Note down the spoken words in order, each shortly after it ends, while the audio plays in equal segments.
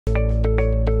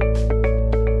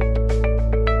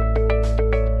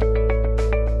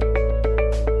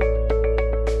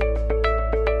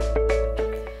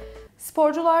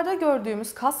Sporcularda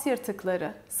gördüğümüz kas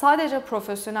yırtıkları sadece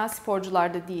profesyonel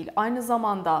sporcularda değil, aynı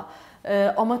zamanda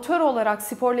amatör olarak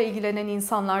sporla ilgilenen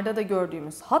insanlarda da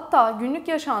gördüğümüz, hatta günlük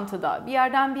yaşantıda bir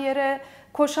yerden bir yere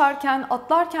koşarken,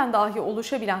 atlarken dahi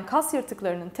oluşabilen kas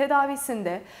yırtıklarının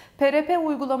tedavisinde PRP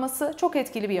uygulaması çok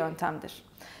etkili bir yöntemdir.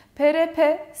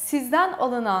 PRP, sizden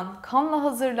alınan, kanla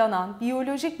hazırlanan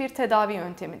biyolojik bir tedavi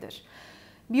yöntemidir.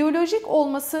 Biyolojik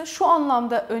olması şu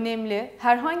anlamda önemli,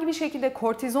 herhangi bir şekilde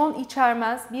kortizon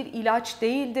içermez bir ilaç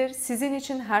değildir, sizin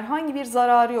için herhangi bir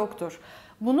zararı yoktur.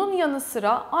 Bunun yanı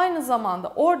sıra aynı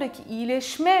zamanda oradaki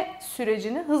iyileşme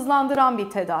sürecini hızlandıran bir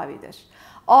tedavidir.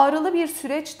 Ağrılı bir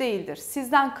süreç değildir.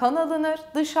 Sizden kan alınır,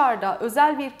 dışarıda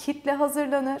özel bir kitle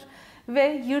hazırlanır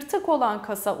ve yırtık olan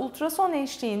kasa ultrason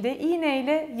eşliğinde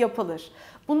iğneyle yapılır.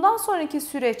 Bundan sonraki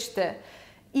süreçte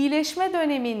İyileşme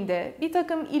döneminde bir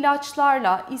takım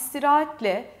ilaçlarla,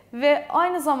 istirahatle ve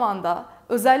aynı zamanda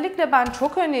özellikle ben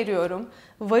çok öneriyorum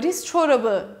varis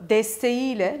çorabı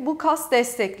desteğiyle bu kas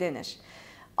desteklenir.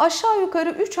 Aşağı yukarı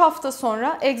 3 hafta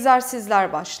sonra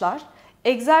egzersizler başlar.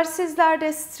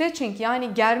 Egzersizlerde stretching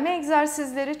yani germe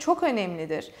egzersizleri çok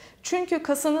önemlidir. Çünkü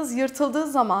kasınız yırtıldığı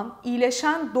zaman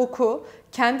iyileşen doku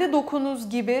kendi dokunuz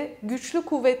gibi güçlü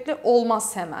kuvvetli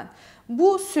olmaz hemen.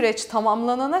 Bu süreç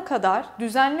tamamlanana kadar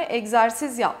düzenli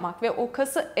egzersiz yapmak ve o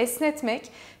kası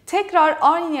esnetmek tekrar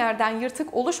aynı yerden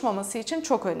yırtık oluşmaması için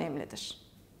çok önemlidir.